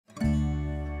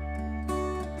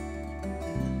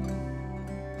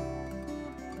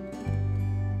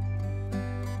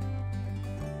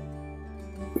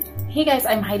Hey guys,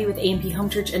 I'm Heidi with A&P Home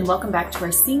Church and welcome back to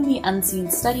our Seeing the Unseen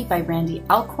study by Randy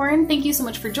Alcorn. Thank you so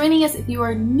much for joining us. If you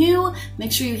are new,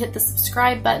 make sure you hit the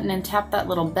subscribe button and tap that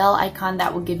little bell icon.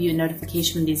 That will give you a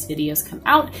notification when these videos come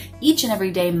out each and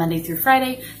every day, Monday through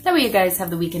Friday. That way you guys have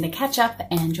the weekend to catch up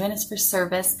and join us for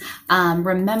service.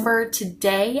 Remember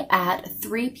today at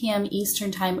 3 p.m.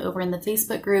 Eastern time over in the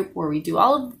Facebook group where we do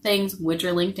all of the things which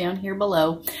are linked down here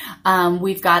below.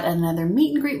 We've got another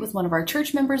meet and greet with one of our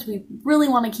church members. We really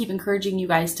want to keep encouraging you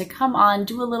guys to come on,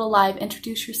 do a little live,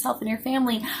 introduce yourself and your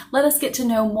family. Let us get to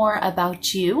know more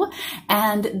about you.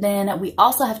 And then we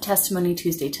also have Testimony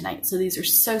Tuesday tonight. So these are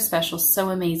so special, so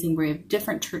amazing. We have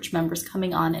different church members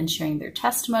coming on and sharing their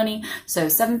testimony. So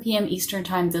 7 p.m. Eastern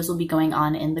time, those will be going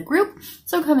on in the group.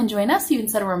 So come and join us. You can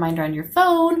set a reminder on your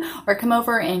phone or come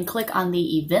over and click on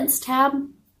the events tab.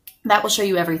 That will show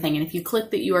you everything. And if you click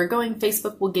that you are going,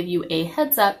 Facebook will give you a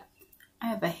heads up. I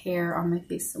have a hair on my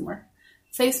face somewhere.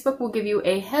 Facebook will give you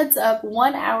a heads up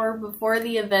 1 hour before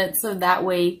the event, so that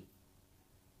way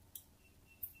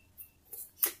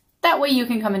you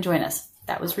can come and join us.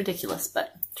 That was ridiculous,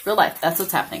 but it's real life. That's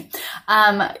what's happening.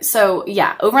 So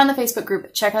yeah, over on the Facebook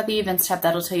group, check out the events tab.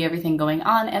 That'll tell you everything going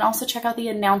on, and also check out the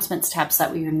announcements tab so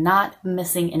that way you're not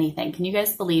missing anything. Can you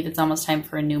guys believe it's almost time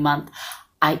for a new month?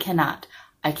 I cannot.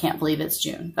 I can't believe it's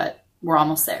June, but we're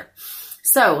almost there.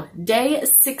 So day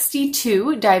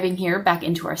 62, diving here back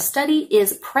into our study,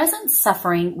 is present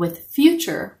suffering with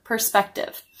future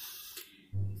perspective.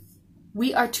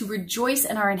 We are to rejoice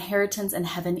in our inheritance in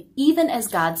heaven, even as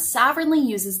God sovereignly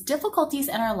uses difficulties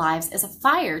in our lives as a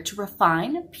fire to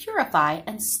refine, purify,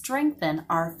 and strengthen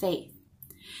our faith.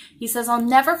 He says, I'll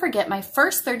never forget my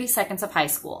first 30 seconds of high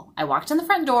school. I walked in the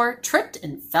front door, tripped,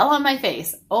 and fell on my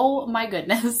face. Oh my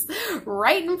goodness.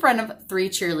 Right in front of 3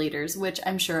 cheerleaders, which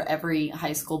I'm sure every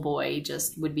high school boy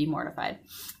just would be mortified.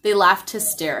 They laughed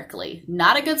hysterically.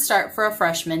 Not a good start for a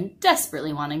freshman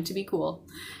desperately wanting to be cool.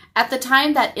 At the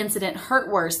time, that incident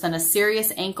hurt worse than a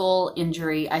serious ankle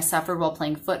injury I suffered while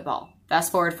playing football.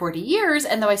 Fast forward 40 years,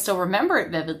 and though I still remember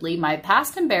it vividly, my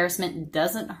past embarrassment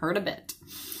doesn't hurt a bit.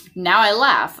 Now I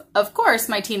laugh. Of course,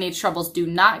 my teenage troubles do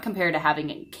not compare to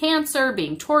having cancer,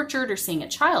 being tortured, or seeing a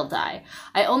child die.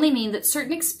 I only mean that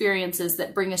certain experiences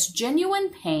that bring us genuine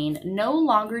pain no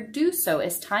longer do so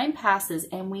as time passes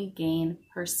and we gain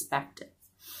perspective.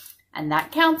 And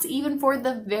that counts even for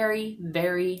the very,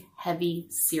 very heavy,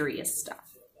 serious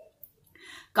stuff.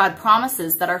 God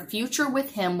promises that our future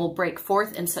with Him will break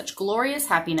forth in such glorious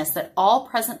happiness that all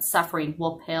present suffering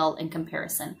will pale in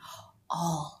comparison.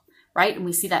 All. Right? And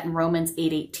we see that in Romans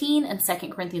 8:18 and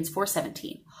 2 Corinthians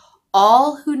 4:17.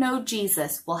 All who know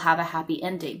Jesus will have a happy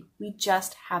ending. We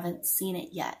just haven't seen it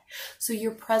yet. So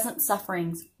your present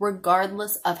sufferings,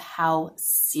 regardless of how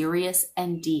serious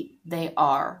and deep they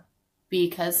are,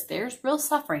 because there's real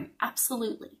suffering,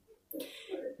 absolutely.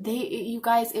 You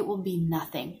guys, it will be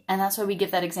nothing. And that's why we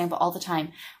give that example all the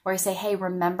time, where I say, hey,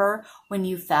 remember when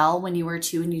you fell when you were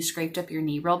 2 and you scraped up your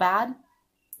knee real bad?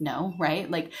 No, right?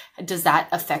 Like, does that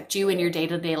affect you in your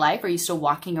day-to-day life? Are you still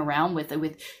walking around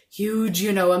with huge,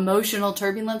 emotional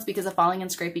turbulence because of falling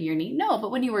and scraping your knee? No,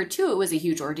 but when you were 2, it was a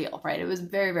huge ordeal, right? It was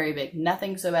very, very big.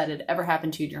 Nothing so bad had ever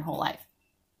happened to you in your whole life.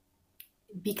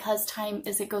 Because time,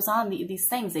 as it goes on, these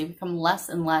things, they become less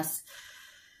and less.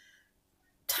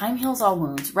 Time heals all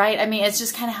wounds, right? I mean, it's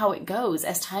just kind of how it goes.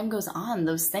 As time goes on,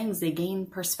 those things, they gain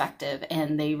perspective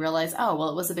and they realize, oh, well,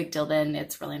 it was a big deal then.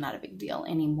 It's really not a big deal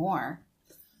anymore.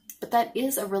 But that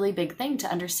is a really big thing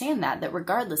to understand that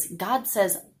regardless, God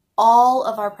says all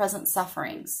of our present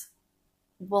sufferings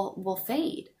will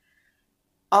fade.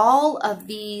 All of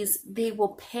these, they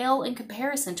will pale in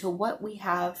comparison to what we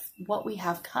have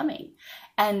coming.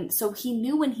 And so He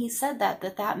knew when He said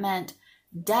that meant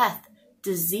death,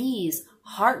 disease,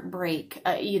 heartbreak,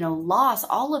 loss,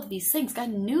 all of these things. God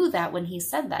knew that when He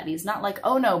said that. He's not like,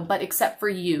 oh no, but except for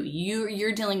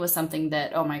you're dealing with something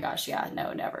that, oh my gosh, yeah,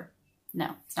 no, never.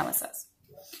 No, it's not what it says.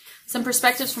 Some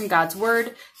perspectives from God's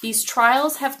word. These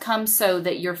trials have come so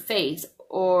that your faith,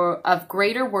 or of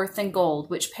greater worth than gold,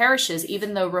 which perishes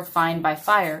even though refined by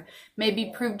fire, may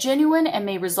be proved genuine and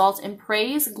may result in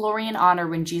praise, glory, and honor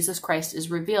when Jesus Christ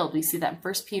is revealed. We see that in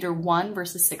 1 Peter 1,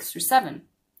 verses 6 through 7.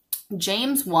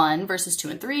 James 1, verses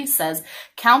 2 and 3 says,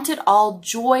 Count it all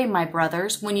joy, my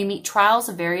brothers, when you meet trials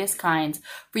of various kinds,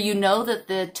 for you know that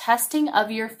the testing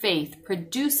of your faith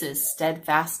produces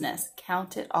steadfastness.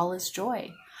 Count it all as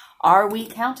joy. Are we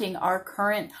counting our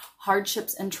current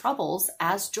hardships and troubles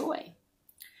as joy?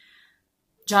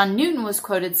 John Newton was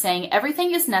quoted saying,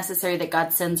 everything is necessary that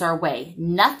God sends our way.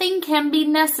 Nothing can be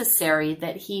necessary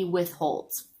that He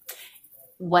withholds.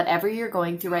 Whatever you're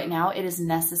going through right now, it is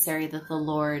necessary that the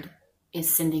Lord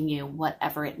is sending you,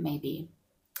 whatever it may be.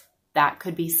 That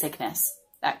could be sickness.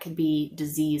 That could be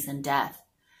disease and death.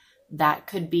 That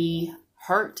could be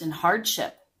hurt and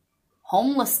hardship,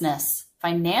 homelessness,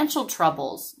 financial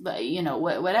troubles,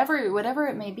 whatever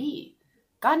it may be.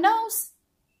 God knows.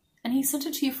 And he sent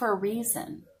it to you for a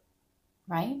reason,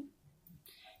 right?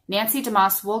 Nancy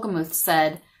DeMoss Wolgemuth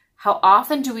said, how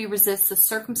often do we resist the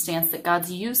circumstance that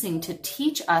God's using to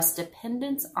teach us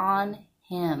dependence on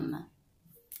him?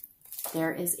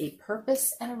 There is a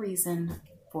purpose and a reason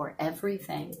for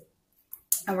everything.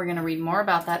 And we're going to read more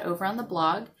about that over on the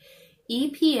blog,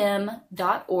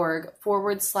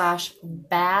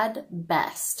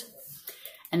 epm.org/badbest.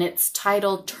 And it's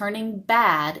titled Turning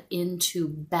Bad into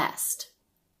Best.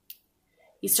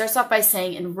 He starts off by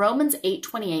saying, in Romans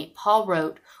 8:28, Paul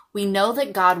wrote, we know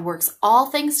that God works all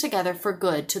things together for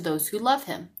good to those who love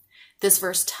him. This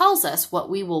verse tells us what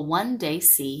we will one day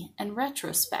see in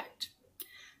retrospect.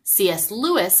 C.S.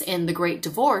 Lewis in The Great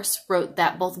Divorce wrote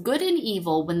that both good and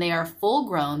evil, when they are full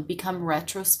grown, become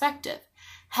retrospective.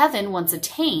 Heaven, once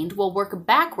attained, will work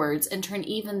backwards and turn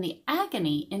even the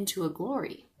agony into a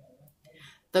glory.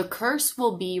 The curse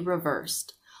will be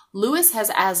reversed. Lewis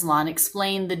has Aslan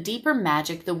explain the deeper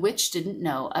magic the witch didn't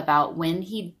know about when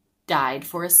he died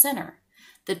for a sinner.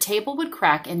 The table would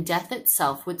crack and death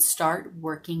itself would start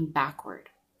working backward.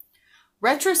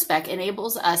 Retrospect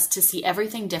enables us to see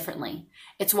everything differently.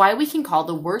 It's why we can call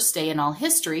the worst day in all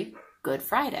history Good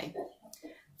Friday.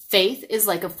 Faith is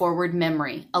like a forward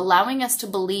memory, allowing us to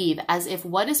believe as if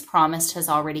what is promised has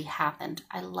already happened.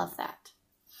 I love that.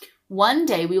 One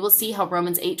day we will see how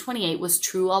Romans 8:28 was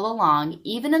true all along,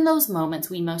 even in those moments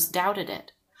we most doubted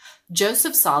it.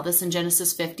 Joseph saw this in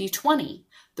Genesis 50:20,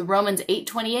 the Romans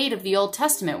 8:28 of the Old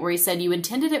Testament, where he said, you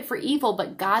intended it for evil,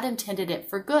 but God intended it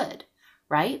for good.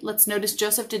 Right? Let's notice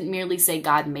Joseph didn't merely say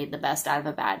God made the best out of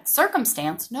a bad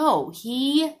circumstance. No,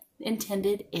 he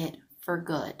intended it for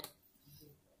good.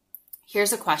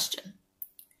 Here's a question.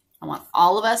 I want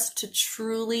all of us to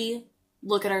truly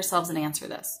look at ourselves and answer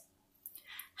this.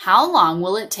 How long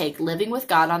will it take living with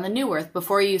God on the new earth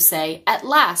before you say, at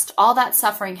last, all that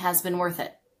suffering has been worth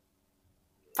it?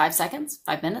 5 seconds?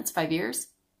 5 minutes? 5 years?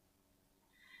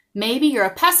 Maybe you're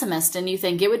a pessimist and you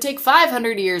think it would take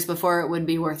 500 years before it would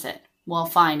be worth it. Well,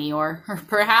 fine, Eeyore. Or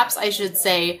perhaps I should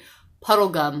say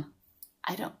Puddlegum.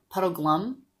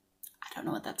 Puddleglum? I don't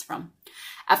know what that's from.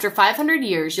 After 500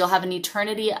 years, you'll have an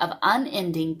eternity of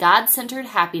unending, God-centered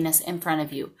happiness in front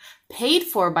of you, paid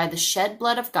for by the shed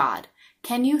blood of God.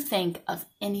 Can you think of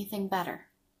anything better?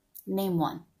 Name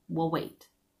one. We'll wait.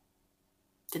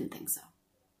 Didn't think so.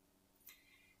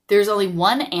 There's only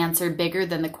one answer bigger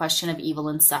than the question of evil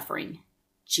and suffering.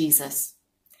 Jesus.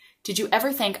 Did you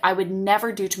ever think I would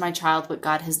never do to my child what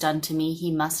God has done to me?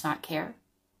 He must not care.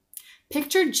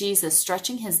 Picture Jesus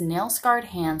stretching his nail-scarred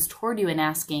hands toward you and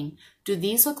asking, do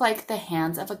these look like the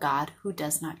hands of a God who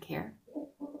does not care?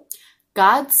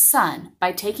 God's Son,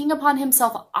 by taking upon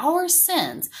himself our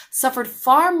sins, suffered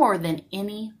far more than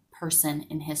any person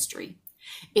in history.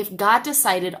 If God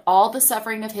decided all the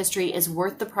suffering of history is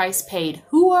worth the price paid,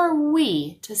 who are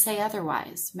we to say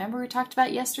otherwise? Remember we talked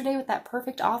about yesterday with that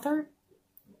perfect author?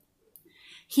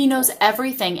 He knows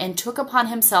everything and took upon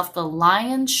himself the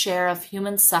lion's share of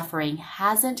human suffering.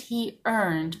 Hasn't he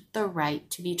earned the right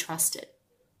to be trusted?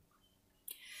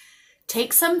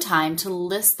 Take some time to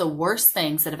list the worst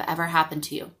things that have ever happened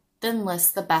to you. Then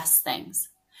list the best things.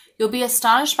 You'll be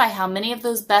astonished by how many of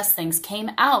those best things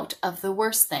came out of the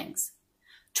worst things.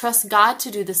 Trust God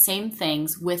to do the same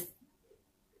things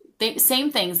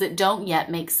that don't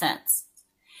yet make sense.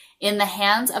 In the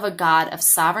hands of a God of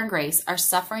sovereign grace, our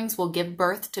sufferings will give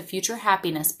birth to future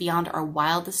happiness beyond our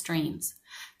wildest dreams.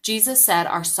 Jesus said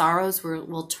our sorrows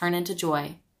will turn into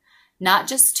joy, not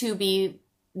just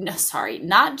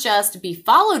be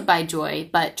followed by joy,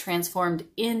 but transformed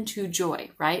into joy,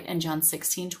 right? In John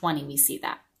 16:20, we see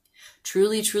that.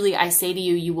 Truly, truly, I say to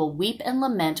you, you will weep and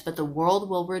lament, but the world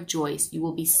will rejoice. You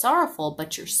will be sorrowful,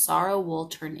 but your sorrow will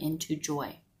turn into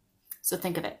joy. So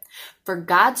think of it. For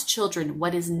God's children,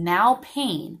 what is now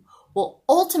pain will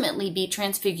ultimately be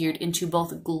transfigured into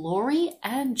both glory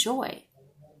and joy.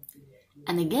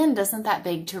 And again, doesn't that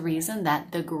beg to reason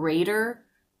that the greater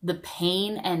the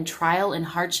pain and trial and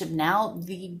hardship now,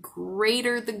 the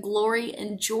greater the glory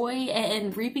and joy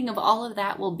and reaping of all of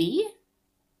that will be?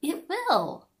 It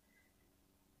will.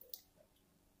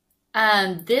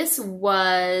 This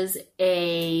was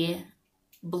a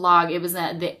blog. It was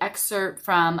the excerpt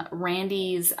from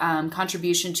Randy's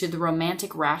contribution to the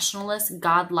Romantic Rationalist,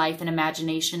 God, Life, and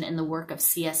Imagination in the work of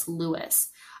C.S. Lewis,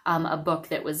 a book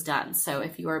that was done. So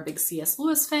if you are a big C.S.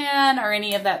 Lewis fan or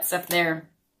any of that stuff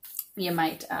there, you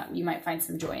might find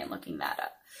some joy in looking that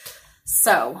up.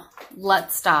 So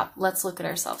let's stop. Let's look at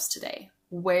ourselves today.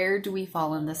 Where do we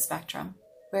fall in this spectrum?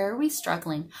 Where are we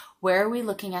struggling? Where are we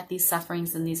looking at these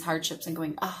sufferings and these hardships and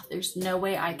going, oh, there's no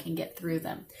way I can get through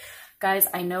them? Guys,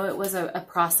 I know it was a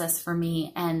process for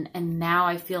me, and now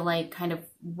I feel like kind of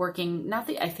working, not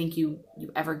that I think you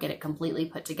ever get it completely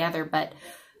put together, but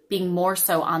being more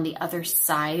so on the other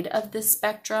side of this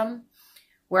spectrum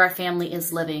where our family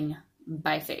is living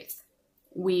by faith.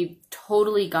 We've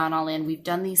totally gone all in. We've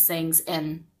done these things,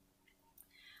 and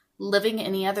living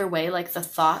any other way, like the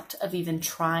thought of even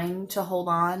trying to hold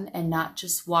on and not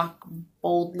just walk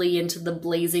boldly into the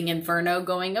blazing inferno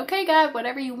going, okay, God,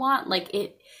 whatever you want. Like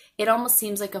it almost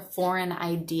seems like a foreign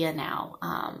idea now.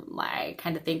 I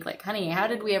kind of think like, honey, how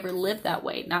did we ever live that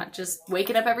way? Not just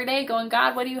waking up every day going,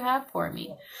 God, what do you have for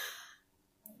me?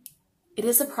 It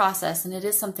is a process, and it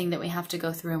is something that we have to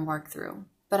go through and work through.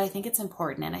 But I think it's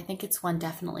important, and I think it's one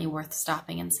definitely worth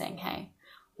stopping and saying, hey,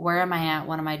 where am I at?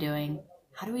 What am I doing?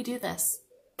 How do we do this?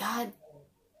 God,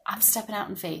 I'm stepping out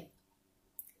in faith.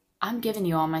 I'm giving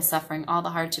you all my suffering, all the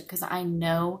hardship, because I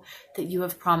know that you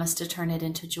have promised to turn it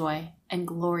into joy and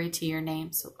glory to your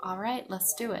name. So, all right,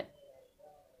 let's do it.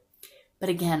 But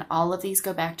again, all of these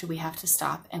go back to we have to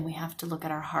stop and we have to look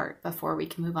at our heart before we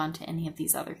can move on to any of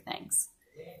these other things.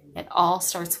 It all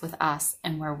starts with us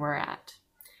and where we're at.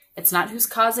 It's not who's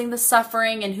causing the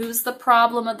suffering and who's the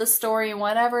problem of the story and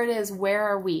whatever it is. Where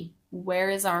are we? Where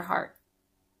is our heart?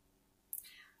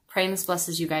 Praying this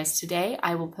blesses you guys today.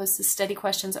 I will post the study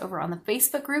questions over on the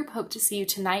Facebook group. Hope to see you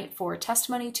tonight for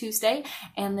Testimony Tuesday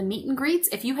and the meet and greets.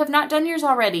 If you have not done yours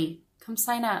already, come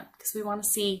sign up because we want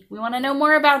to know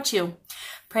more about you.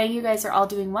 Praying you guys are all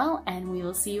doing well, and we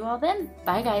will see you all then.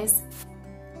 Bye, guys.